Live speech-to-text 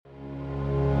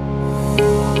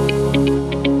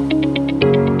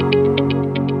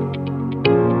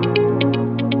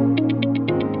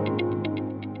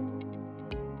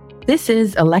This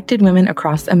is Elected Women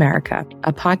Across America,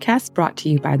 a podcast brought to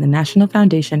you by the National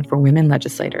Foundation for Women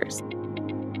Legislators.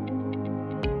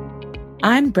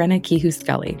 I'm Brenna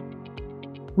Kehoe-Scully.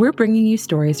 We're bringing you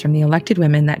stories from the elected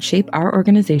women that shape our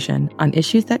organization on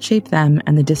issues that shape them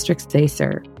and the districts they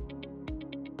serve.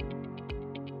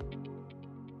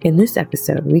 In this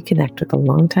episode, we connect with a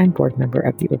longtime board member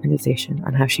of the organization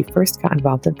on how she first got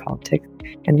involved in politics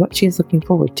and what she is looking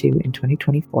forward to in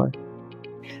 2024.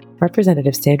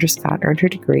 Representative Sandra Scott earned her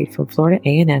degree from Florida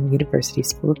A&M University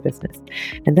School of Business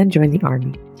and then joined the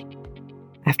Army.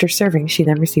 After serving, she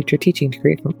then received her teaching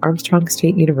degree from Armstrong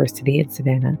State University in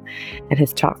Savannah and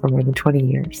has taught for more than 20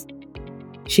 years.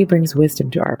 She brings wisdom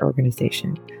to our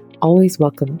organization, always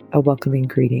a welcoming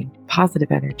greeting,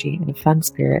 positive energy, and a fun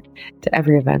spirit to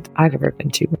every event I've ever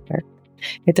been to with her.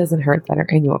 It doesn't hurt that our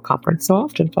annual conference so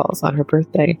often falls on her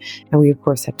birthday, and we of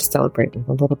course have to celebrate with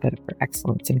a little bit of her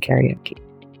excellence in karaoke.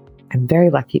 I'm very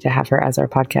lucky to have her as our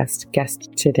podcast guest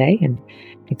today and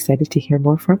excited to hear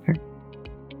more from her.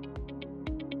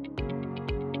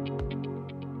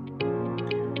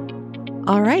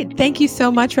 All right. Thank you so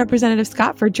much, Representative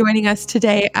Scott, for joining us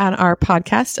today on our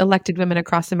podcast, Elected Women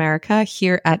Across America,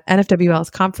 here at NFWL's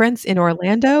conference in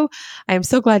Orlando. I am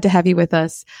so glad to have you with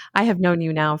us. I have known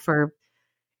you now for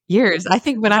years. I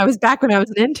think when I was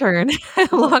an intern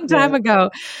a long time ago.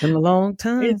 It's been a long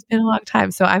time. It's been a long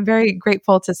time. So I'm very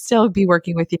grateful to still be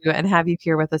working with you and have you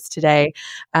here with us today.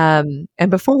 And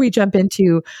before we jump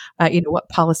into, what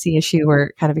policy issue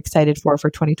we're kind of excited for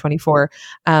 2024,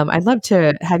 I'd love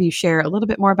to have you share a little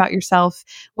bit more about yourself.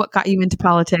 What got you into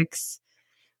politics?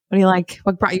 What do you like?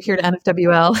 What brought you here to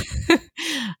NFWL?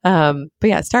 But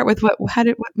yeah, start with what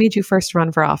made you first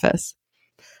run for office?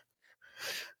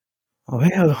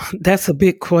 Well, that's a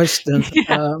big question.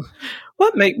 Yeah.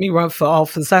 What made me run for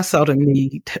office? I saw the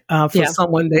need for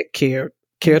someone that cared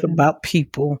mm-hmm. about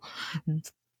people. Mm-hmm.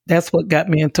 That's what got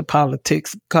me into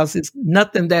politics, because it's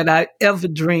nothing that I ever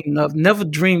dreamed of. Never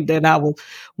dreamed that I would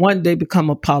one day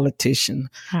become a politician.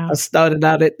 Wow. I started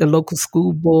out at the local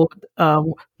school board.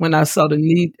 When I saw the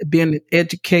need, being an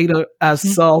educator, I mm-hmm.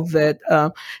 saw that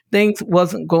things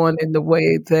wasn't going in the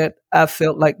way that I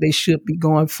felt like they should be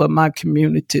going for my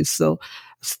community. So I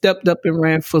stepped up and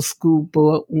ran for school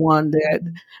board, won that,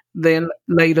 then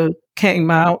later came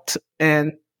out,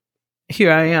 and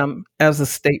here I am as a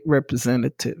state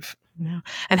representative. Wow.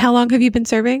 And how long have you been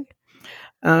serving?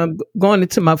 Going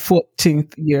into my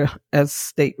 14th year as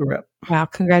state rep. Wow.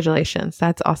 Congratulations.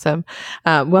 That's awesome.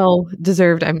 Well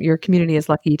deserved. Your community is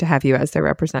lucky to have you as their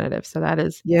representative. So that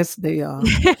is. Yes, they are.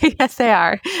 Yes, they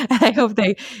are. And I hope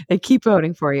they keep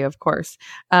voting for you, of course.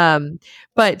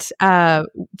 But now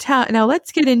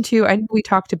let's get into, I know we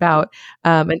talked about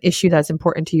an issue that's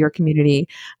important to your community.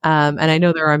 And I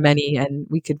know there are many, and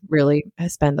we could really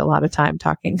spend a lot of time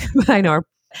talking, but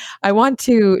I want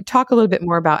to talk a little bit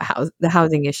more about the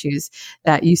housing issues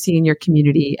that you see in your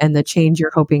community and the change you're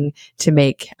hoping to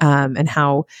make, and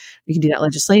how you can do that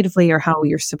legislatively or how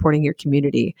you're supporting your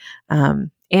community.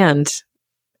 And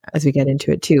as we get into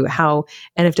it too, how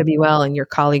NFWL and your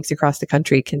colleagues across the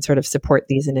country can sort of support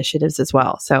these initiatives as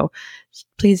well. So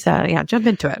please, jump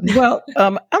into it. Well,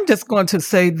 I'm just going to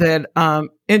say that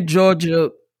in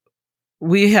Georgia,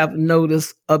 we have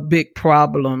noticed a big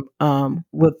problem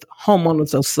with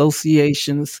homeowners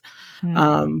associations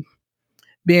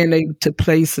being able to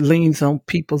place liens on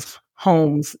people's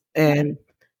homes and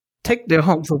take their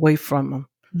homes away from them.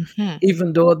 Mm-hmm.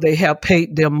 Even though they have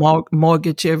paid their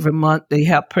mortgage every month, they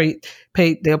have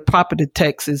paid their property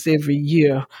taxes every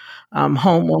year.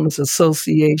 Homeowners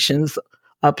associations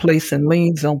are placing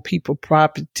liens on people's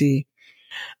property.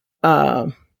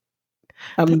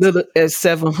 Little as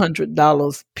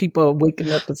 $700, people are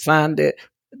waking up to find that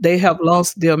they have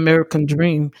lost the American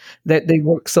dream that they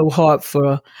worked so hard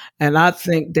for. And I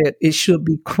think that it should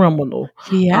be criminal.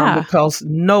 Yeah. Because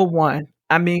no one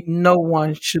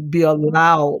should be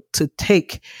allowed to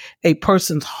take a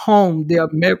person's home, their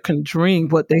American dream,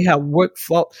 what they have worked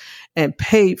for and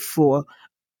paid for,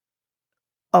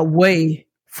 away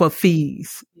for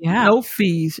fees. Yeah. No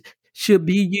fees should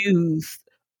be used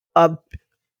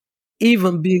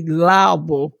even be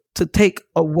liable to take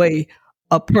away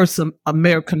a person's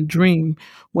American dream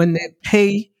when they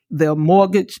pay their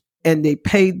mortgage and they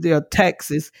pay their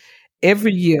taxes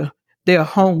every year. Their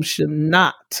home should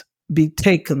not be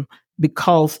taken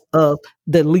because of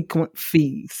delinquent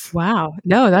fees. Wow.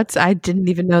 No, I didn't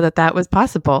even know that was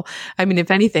possible. I mean,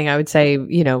 if anything, I would say,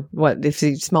 if it's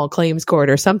a small claims court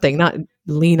or something, not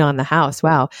lien on the house.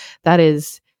 Wow. That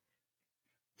is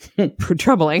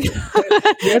troubling.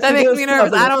 Yes, that makes me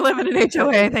nervous. troubling. I don't live in an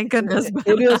HOA, thank goodness.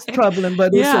 It is troubling,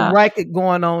 but it's a racket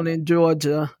going on in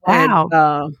Georgia.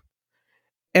 Wow.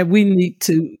 And we need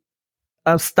to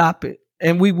stop it,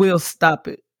 and we will stop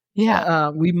it. Yeah.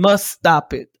 We must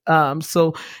stop it.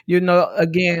 So,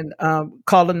 again,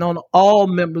 calling on all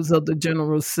members of the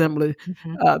General Assembly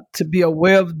to be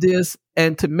aware of this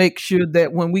and to make sure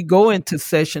that when we go into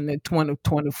session in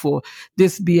 2024,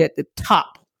 this be at the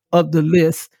top of the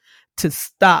list to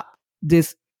stop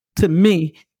this, to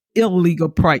me, illegal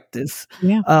practice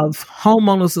of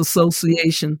homeowners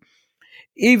association.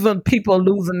 Even people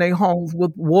losing their homes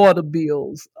with water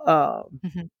bills,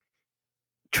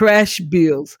 trash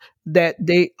bills that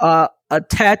they are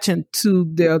attaching to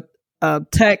their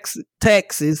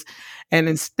taxes, and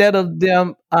instead of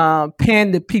them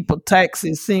paying the people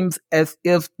taxes, it seems as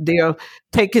if they're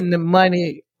taking the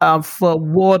money for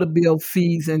water bill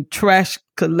fees and trash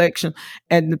collection,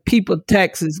 and the people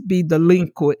taxes be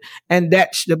delinquent, and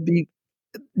that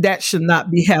should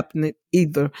not be happening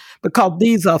either, because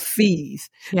these are fees.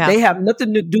 Yeah. They have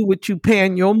nothing to do with you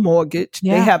paying your mortgage.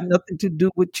 They have nothing to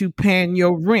do with you paying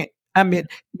your rent. I mean,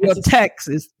 your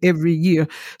taxes every year.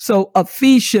 So a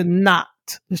fee should not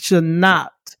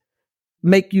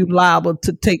make you liable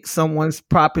to take someone's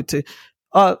property.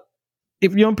 If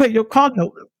you don't pay your car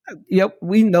note, yep,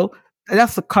 we know.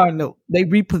 That's a car note. They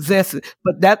repossess it,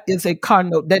 but that is a car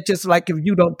note. That's just like if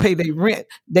you don't pay their rent,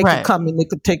 they can come and they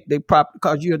could take their property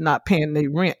because you're not paying their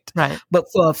rent. Right. But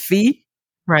for a fee,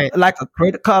 like a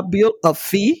credit card bill, a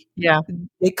fee,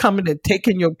 they come in and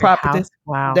taking your property.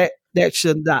 Wow. That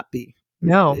should not be.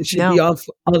 No, it should be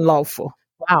unlawful.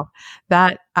 Wow,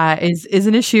 that is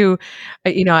an issue.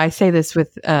 I say this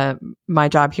with my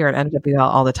job here at NWL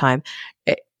all the time.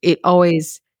 It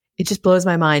just blows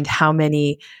my mind how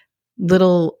many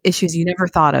little issues you never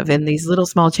thought of, and these little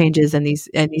small changes, and these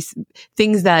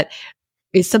things that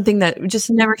is something that just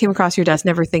never came across your desk,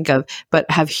 never think of,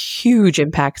 but have huge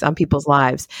impacts on people's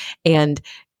lives. And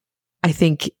I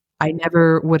think I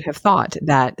never would have thought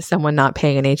that someone not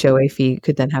paying an HOA fee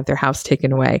could then have their house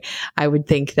taken away. I would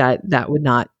think that would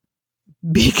not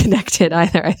be connected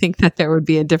either. I think that there would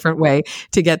be a different way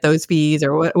to get those fees,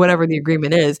 or whatever the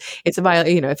agreement is. It's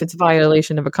if it's a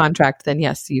violation of a contract, then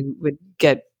yes, you would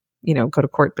go to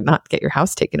court, but not get your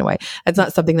house taken away. That's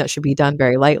not something that should be done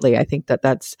very lightly. I think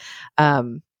that's a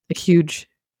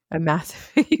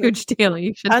massive, huge deal.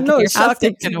 You should. I know it's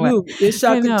shocking to you. It's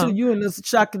shocking to you, and it's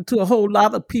shocking to a whole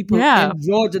lot of people in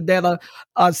Georgia that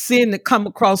are seeing it come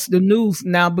across the news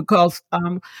now, because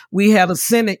we had a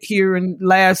Senate hearing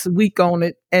last week on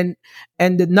it, and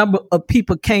the number of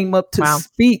people came up to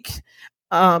speak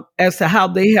as to how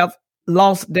they have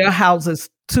lost their houses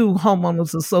to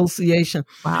homeowners association.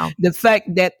 Wow. The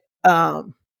fact that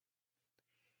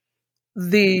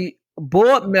the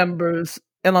board members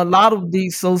in a lot of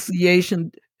these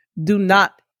associations do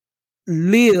not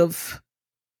live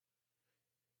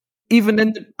even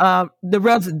in the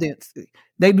residency.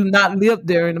 They do not live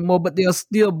there anymore, but they are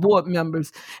still board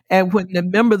members. And when the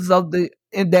members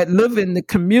that live in the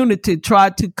community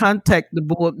try to contact the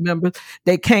board members,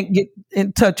 they can't get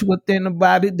in touch with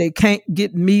anybody. They can't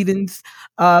get meetings.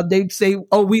 They say,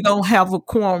 "Oh, we don't have a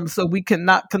quorum, so we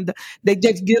cannot conduct." They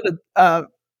just get the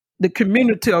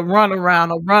community a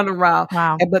runaround.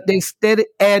 Wow. But they steady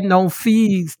adding on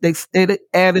fees.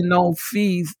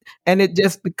 And it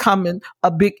just becoming a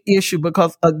big issue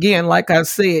because, again, like I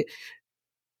said,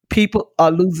 people are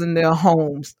losing their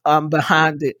homes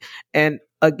behind it. And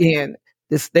again,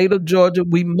 the state of Georgia,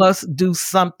 we must do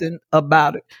something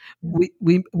about it.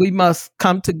 We must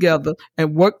come together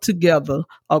and work together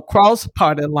across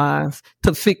party lines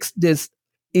to fix this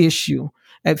issue,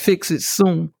 and fix it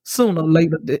soon or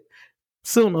later.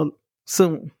 Soon.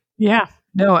 Yeah,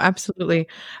 no, absolutely.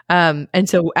 And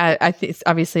so I think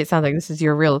obviously it sounds like this is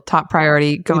your real top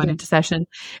priority going into session.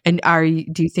 And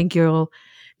do you think you'll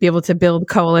be able to build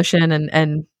coalition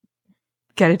and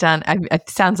get it done? It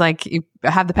sounds like you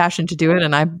have the passion to do it,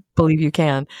 and I believe you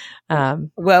can.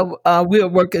 Well, we're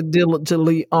working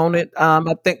diligently on it.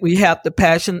 I think we have the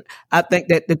passion. I think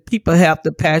that the people have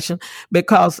the passion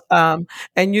because, and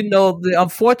the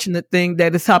unfortunate thing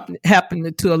that is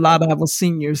happening to a lot of our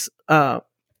seniors, they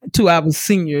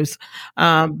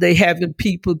having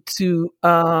people to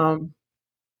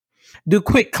do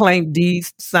quick claim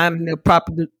deeds, signing their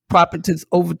properties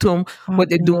over to them. What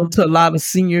they're doing to a lot of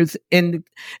seniors, and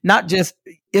not just,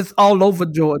 it's all over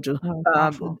Georgia.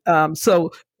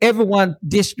 So everyone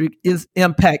district is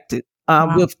impacted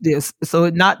with this. So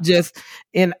it's not just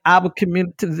in our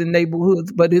communities and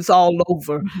neighborhoods, but it's all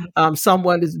over.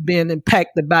 Someone is being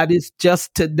impacted by this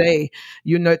just today.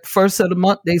 You know, at the first of the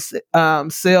month, they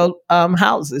sell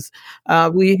houses.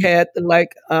 We had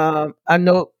I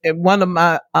know in one of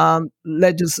my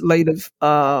legislative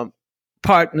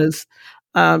partners,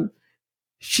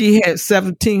 she had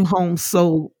 17 homes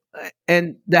sold,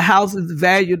 and the houses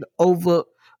valued over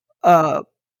 $2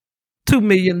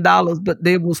 million, but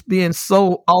they was being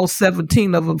sold, all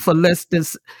 17 of them, for less than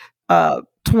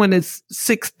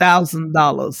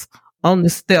 $26,000 on the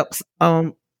steps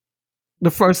the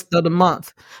first of the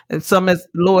month, and some as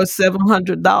low as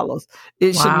 $700.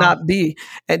 It should not be.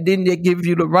 And then they give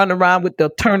you the runaround with the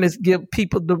attorneys, give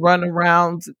people the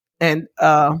runarounds, and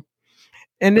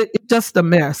it's just a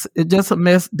mess. It's just a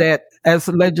mess that as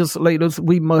legislators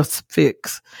we must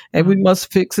fix, and we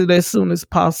must fix it as soon as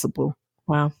possible.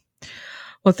 Wow.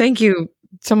 Well, thank you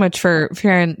so much for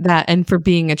sharing that and for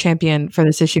being a champion for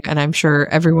this issue. And I'm sure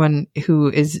everyone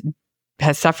who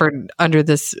has suffered under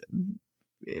this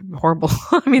horrible,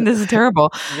 I mean, this is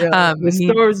terrible. The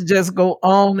stories just go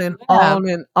on and on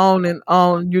and on and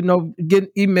on. You know, getting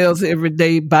emails every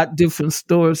day about different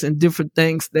stories and different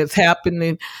things that's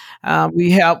happening.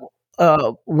 We have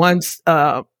one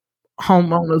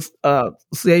homeowners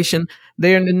association.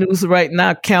 They're in the news right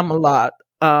now, Camelot.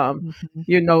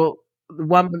 You know, the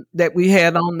woman that we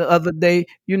had on the other day,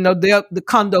 you know, the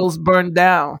condos burned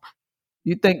down.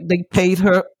 You think they paid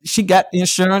her? She got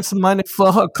insurance money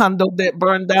for her condo that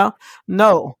burned down?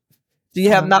 No. She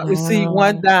have not received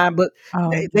one dime, but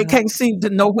they can't seem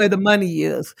to know where the money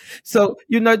is. So,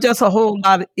 you know, just a whole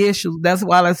lot of issues. That's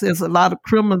why I say there's a lot of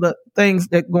criminal things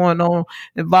that going on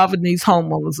involving these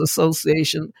homeowners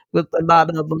association with a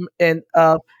lot of them. And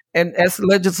as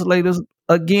legislators,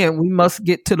 again, we must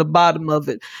get to the bottom of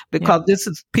it, because this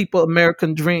is people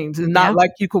American dreams. It's not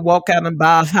like you could walk out and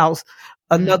buy a house,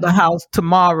 another house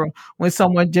tomorrow, when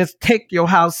someone just take your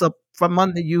house up from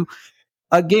under you.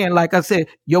 Again, like I said,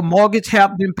 your mortgage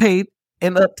have been paid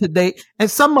and up to date,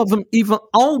 and some of them even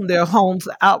own their homes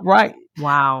outright.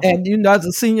 Wow. And, you know, as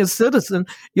a senior citizen,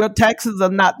 your taxes are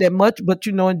not that much, but,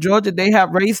 you know, in Georgia, they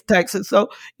have raised taxes. So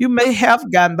you may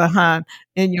have gotten behind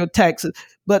in your taxes,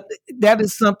 but that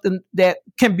is something that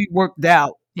can be worked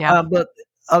out. But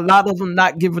a lot of them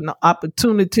not given the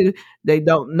opportunity. They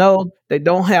don't know. They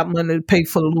don't have money to pay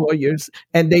for lawyers,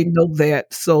 and they know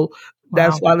that. So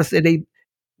that's why I say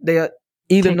they're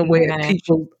eating away at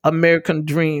people's American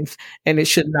dreams, and it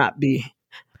should not be,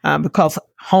 because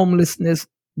homelessness,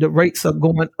 the rates are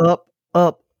going up,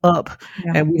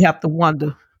 and we have to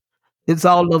wonder, is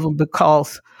all of them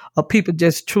because of people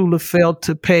just truly failed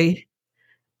to pay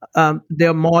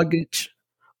their mortgage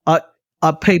or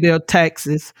pay their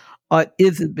taxes, or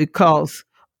is it because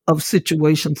of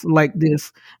situations like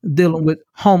this, dealing with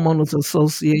homeowners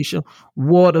association,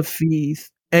 water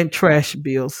fees, and trash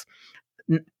bills?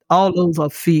 All those are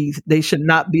fees. They should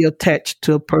not be attached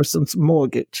to a person's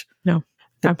mortgage. No,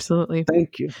 absolutely.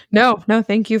 Thank you. No,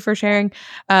 thank you for sharing.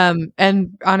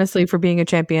 And honestly, for being a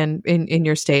champion in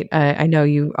your state. I know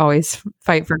you always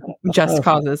fight for just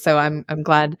causes. So I'm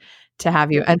glad to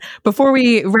have you. And before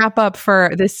we wrap up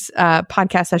for this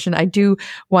podcast session, I do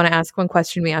want to ask one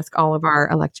question we ask all of our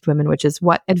elected women, which is,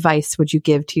 what advice would you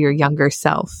give to your younger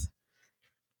self?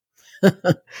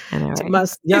 To my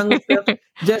younger self,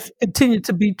 just continue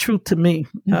to be true to me.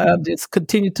 Just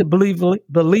continue to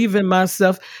believe in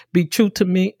myself, be true to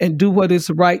me, and do what is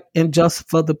right and just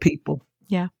for the people.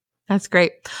 Yeah, that's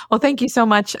great. Well, thank you so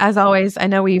much. As always, I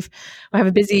know we have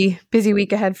a busy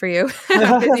week ahead for you,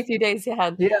 busy few days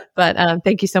ahead. Yeah. But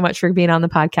thank you so much for being on the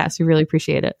podcast. We really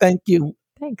appreciate it. Thank you.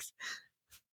 Thanks.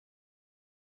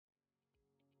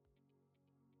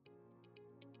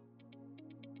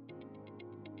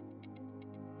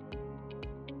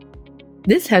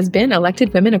 This has been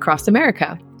Elected Women Across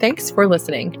America. Thanks for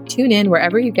listening. Tune in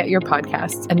wherever you get your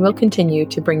podcasts, and we'll continue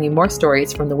to bring you more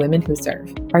stories from the women who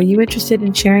serve. Are you interested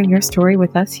in sharing your story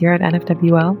with us here at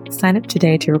NFWL? Sign up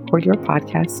today to record your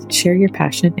podcast, share your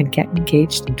passion, and get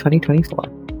engaged in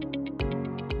 2024.